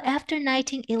now, after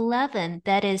 1911,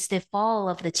 that is the fall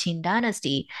of the Qing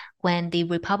dynasty, when the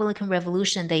Republican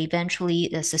Revolution, they eventually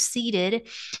succeeded.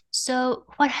 So,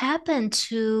 what happened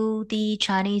to the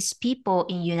Chinese people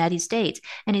in United States,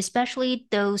 and especially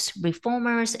those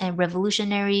reformers and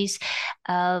revolutionaries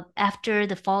after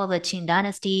the fall of the Qing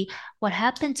dynasty? What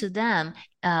happened to them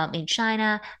in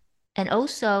China and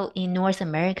also in North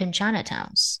American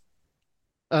Chinatowns?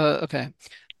 Okay.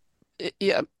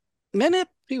 Yeah, many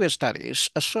previous studies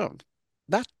assumed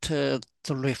that the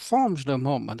reforms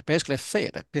movement basically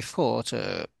failed before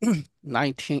the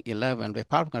 1911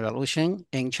 Republican Revolution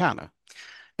in China.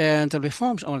 And the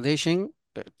reforms organization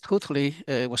totally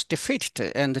was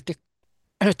defeated and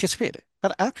disappeared.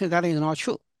 But actually, that is not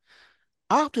true.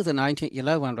 After the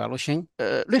 1911 revolution,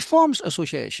 Reforms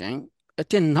Association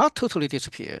did not totally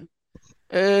disappear.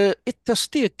 It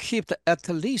still kept at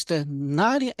least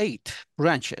 98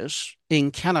 branches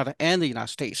in Canada and the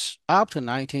United States after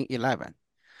 1911.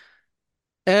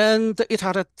 And it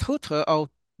had a total of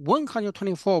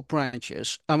 124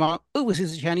 branches among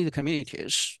overseas Chinese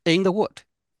communities in the world.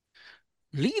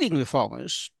 Leading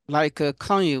reformers like Kang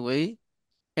Yiwei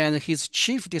and his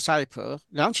chief disciple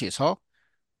Liang Qicao,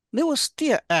 they were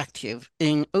still active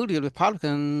in early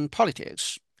Republican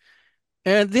politics,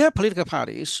 and their political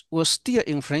parties were still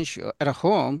influential at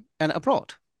home and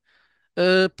abroad.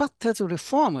 But the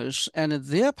reformers and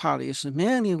their parties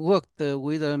mainly worked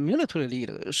with the military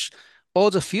leaders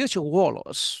or the future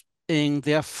warlords in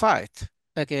their fight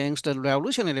against the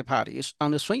revolutionary parties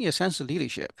under Sun Yat-sen's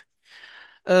leadership.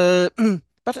 Uh,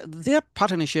 but their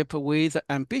partnership with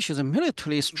ambitious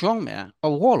military strongmen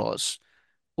or warlords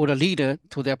would lead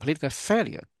to their political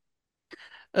failure.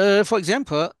 For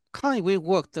example, Kang Wei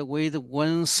worked with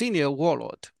one senior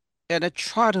warlord and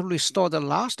tried to restore the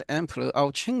last emperor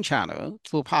of Qing China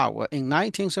to power in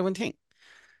 1917.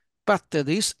 But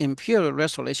this imperial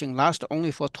restoration lasted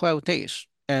only for 12 days,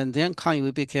 and then Kang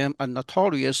Wei became a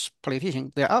notorious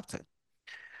politician thereafter.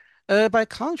 By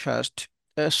contrast,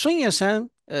 Sun Yat-sen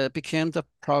became the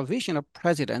provisional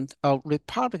president of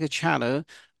Republic of China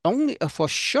only for a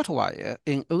short while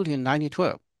in early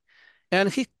 1912.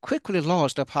 And he quickly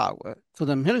lost the power to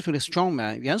the military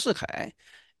strongman Yuan Shikai,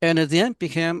 and then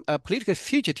became a political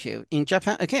fugitive in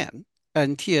Japan again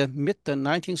until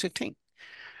mid-1916.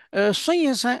 Sun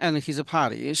Yat-sen and his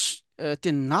parties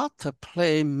did not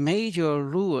play major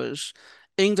roles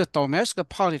in the domestic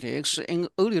politics in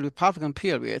early Republican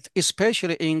period,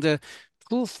 especially in the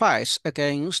two fights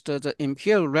against the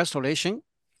imperial restoration.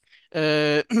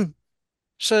 Uh,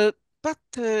 so, but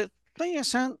Sun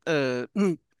Yat-sen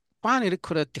finally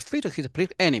could defeat his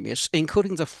political enemies,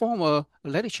 including the former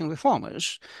Liecheng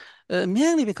reformers,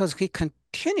 mainly because he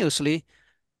continuously,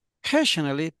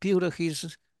 passionately built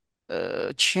his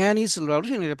Chinese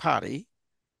Revolutionary Party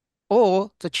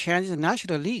or the Chinese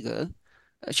National League,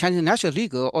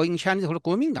 or in Chinese called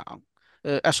Kuomintang,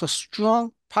 as a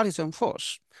strong partisan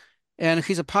force. And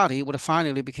his party would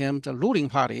finally become the ruling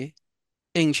party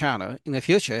in China in the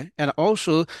future and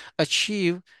also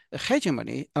achieve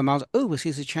hegemony among the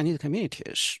overseas Chinese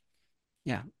communities.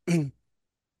 Yeah.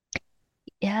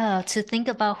 Yeah, to think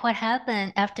about what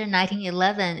happened after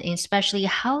 1911, especially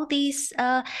how these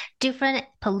different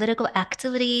political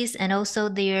activities and also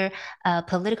their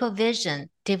political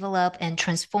vision develop and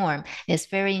transform is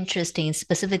very interesting.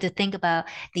 Specific to think about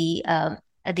the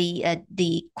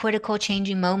critical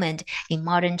changing moment in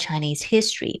modern Chinese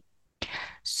history.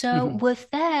 So, Mhm. with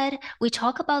that, we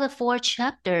talk about the four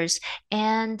chapters,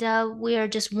 and we are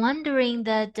just wondering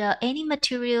that any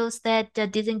materials that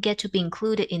didn't get to be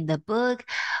included in the book,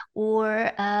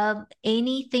 or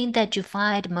anything that you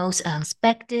find most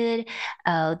unexpected,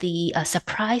 the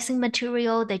surprising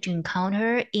material that you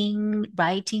encounter in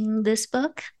writing this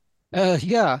book.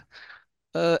 Yeah,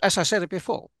 as I said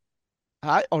before,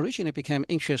 I originally became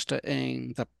interested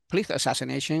in the police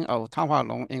assassination of Tang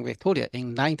Hualong in Victoria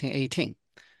in 1918.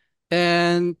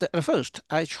 And at first,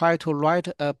 I tried to write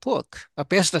a book, a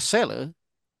bestseller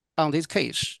on this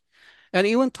case, and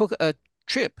even took a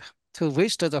trip to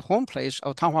visit the home place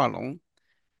of Tang Hualong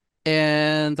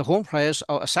and the home place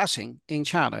of assassin in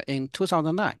China in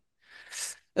 2009.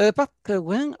 But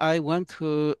when I went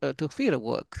to field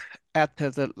work at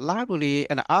the Library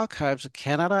and Archives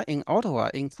Canada in Ottawa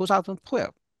in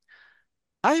 2012,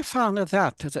 I found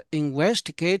that the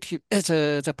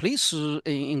police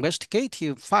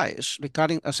investigative files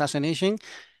regarding assassination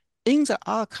in the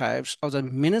archives of the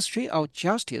Ministry of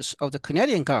Justice of the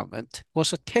Canadian government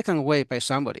was taken away by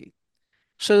somebody.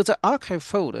 So the archive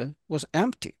folder was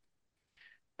empty.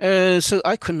 So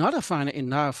I could not find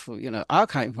enough,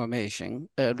 archive information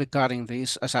regarding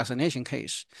this assassination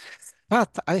case.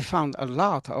 But I found a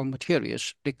lot of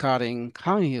materials regarding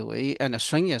Kang Yuwei and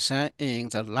Sun Yat-sen in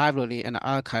the Library and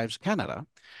Archives Canada.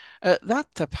 That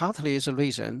partly is the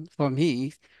reason for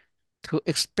me to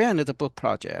expand the book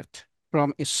project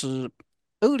from its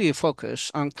early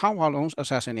focus on Tang Walong's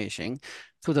assassination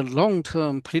to the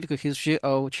long-term political history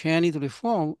of Chinese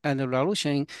reform and the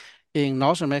revolution in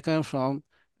North America from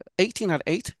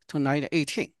 1898 to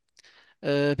 1918.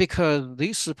 Because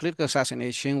this political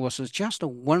assassination was just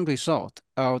one result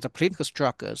of the political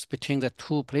struggles between the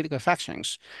two political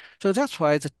factions. So that's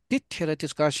why the detailed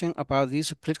discussion about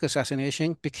this political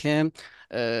assassination became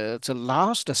the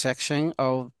last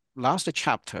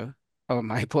chapter of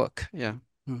my book. Yeah.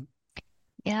 Mm.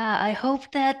 Yeah, I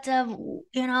hope that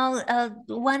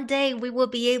one day we will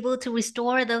be able to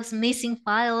restore those missing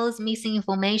files, missing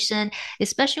information,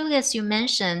 especially as you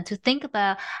mentioned, to think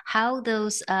about how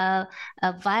those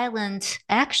violent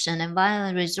action and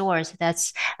violent resource,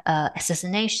 that's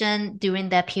assassination during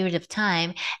that period of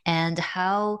time, and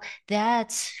how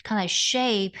that kind of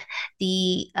shape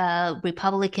the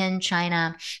Republican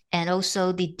China and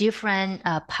also the different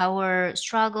power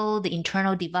struggle, the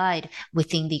internal divide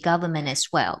within the government as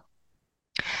well.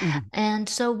 Mhm. And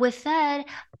so, with that,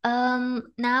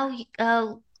 now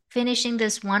finishing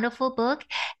this wonderful book,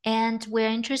 and we're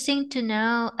interested to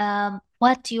know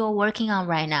what you're working on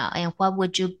right now, and what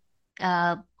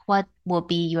will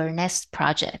be your next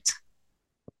project?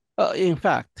 In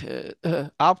fact,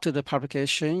 after the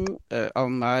publication of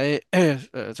my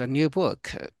the new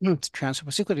book,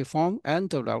 Transpacific Reform and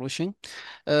the Revolution,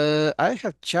 I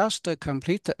have just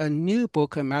completed a new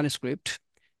book manuscript,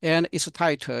 and its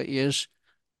title is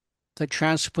The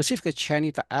Transpacific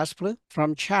Chinese Diaspora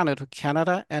from China to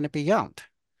Canada and Beyond,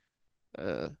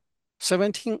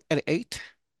 1788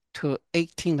 to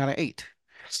 1898.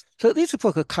 So this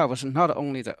book covers not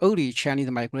only the early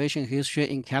Chinese migration history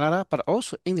in Canada, but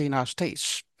also in the United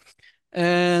States.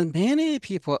 And many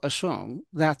people assume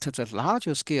that the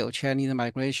larger scale Chinese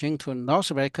migration to North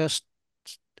America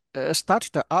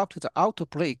started after the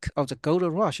outbreak of the gold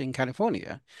rush in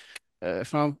California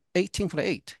from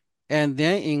 1848, and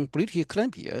then in British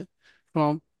Columbia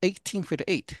from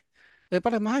 1858.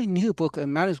 But my new book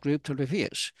manuscript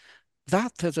reveals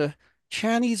that the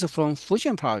Chinese from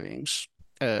Fujian province,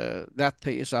 that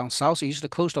is on southeast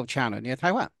coast of China near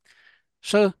Taiwan.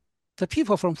 So the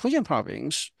people from Fujian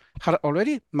province had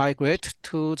already migrated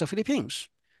to the Philippines.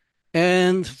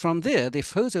 And from there, they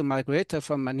further migrated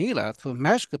from Manila to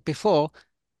Mexico before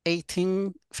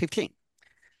 1815.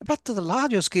 But the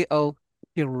larger scale of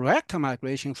direct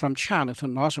migration from China to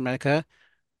North America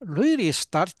really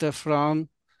started from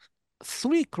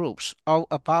three groups of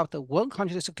about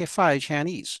 165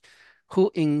 Chinese who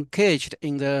engaged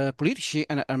in the British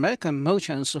and American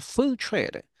merchants' fur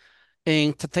trade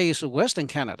in today's Western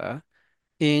Canada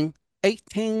in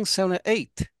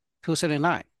 1878 to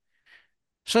 79.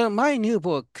 So my new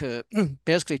book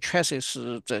basically traces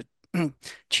the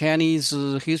Chinese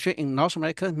history in North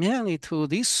America, mainly to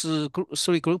these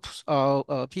three groups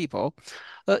of people,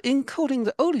 including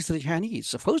the earliest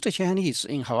Chinese. The first Chinese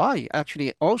in Hawaii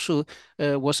actually also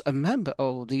was a member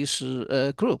of this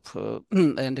group,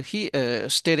 and he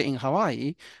stayed in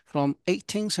Hawaii from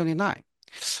 1879.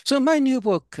 So my new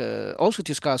book also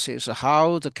discusses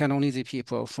how the Cantonese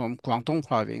people from Guangdong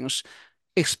province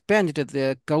expanded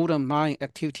their gold mine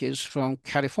activities from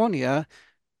California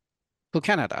to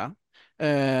Canada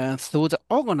through the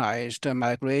organized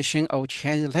migration of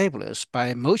Chinese laborers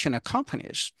by merchant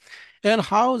companies, and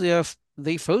how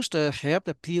they first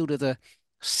helped build the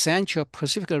Central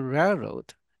Pacific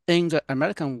Railroad in the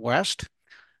American West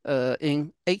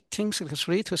in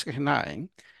 1863 to 69,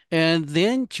 and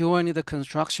then joined the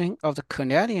construction of the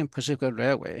Canadian Pacific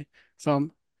Railway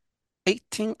from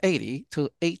 1880 to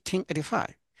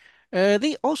 1885.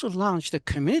 They also launched the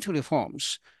community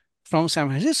reforms from San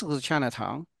Francisco's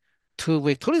Chinatown to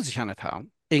Victoria's Chinatown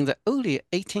in the early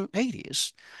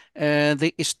 1880s.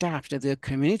 They established their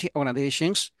community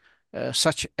organizations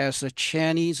such as the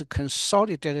Chinese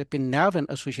Consolidated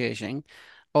Benevolent Association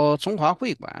or 中华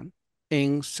会馆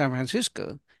in San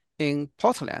Francisco, in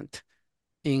Portland,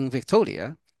 in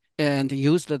Victoria, and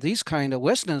used this kind of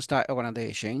Western-style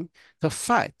organization to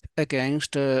fight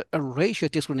against racial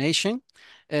discrimination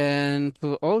and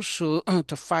to also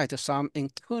to fight some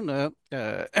internal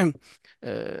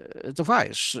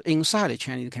device inside the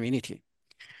Chinese community.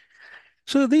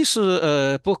 So this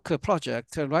book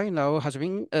project right now has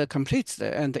been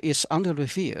completed and is under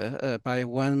review by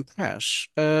one press.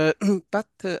 But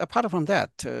apart from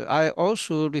that, I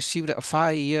also received a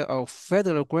 5-year of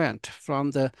federal grant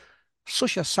from the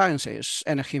Social Sciences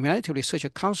and Humanities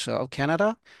Research Council of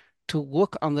Canada to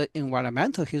work on the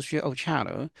environmental history of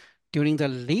China during the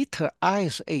later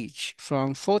Ice Age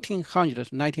from 1400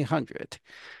 to 1900.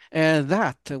 And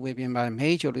that will be my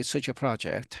major research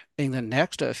project in the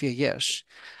next few years.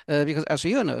 Because as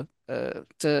you know,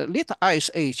 the late Ice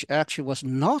Age actually was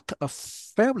not a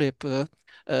favorable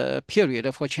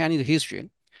period for Chinese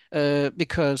history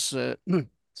because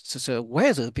the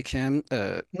weather became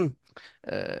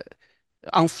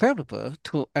unfavorable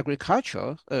to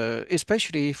agriculture,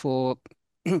 especially for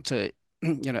the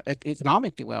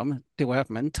economic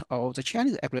development of the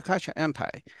Chinese agriculture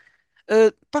empire.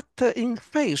 But in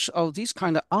face of this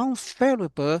kind of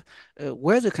unfavorable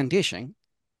weather condition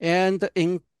and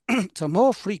in the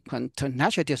more frequent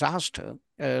natural disaster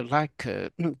like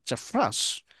the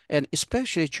floods and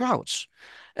especially droughts,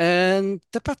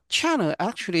 but China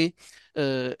actually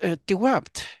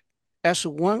developed as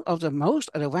one of the most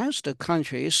advanced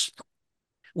countries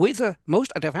with the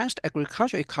most advanced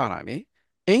agricultural economy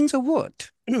in the world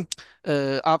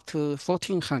up to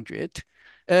 1400.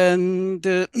 And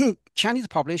Chinese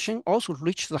population also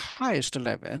reached the highest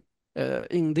level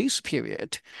in this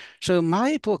period. So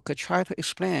my book tried to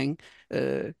explain,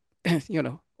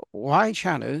 why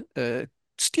China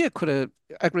still could,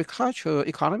 agricultural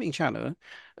economy in China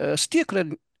still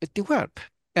could develop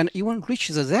and even reach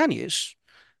the zenith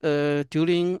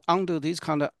during under this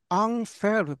kind of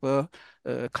unfavorable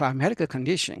climatic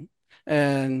condition.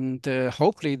 And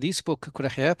hopefully this book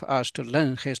could help us to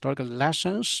learn historical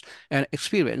lessons and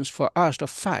experience for us to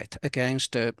fight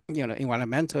against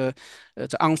environmental,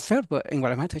 the unfavorable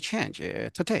environmental change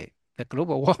today, the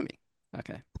global warming.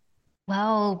 Okay.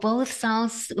 Wow, both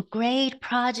sounds great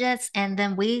projects, and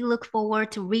then we look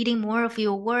forward to reading more of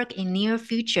your work in near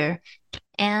future.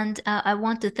 And I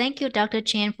want to thank you, Dr.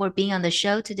 Chen, for being on the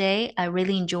show today. I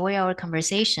really enjoy our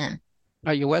conversation.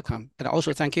 You're welcome. And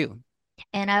also thank you.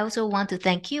 And I also want to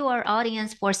thank you, our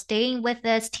audience, for staying with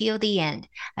us till the end.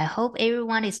 I hope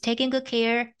everyone is taking good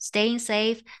care, staying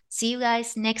safe. See you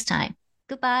guys next time.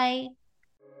 Goodbye.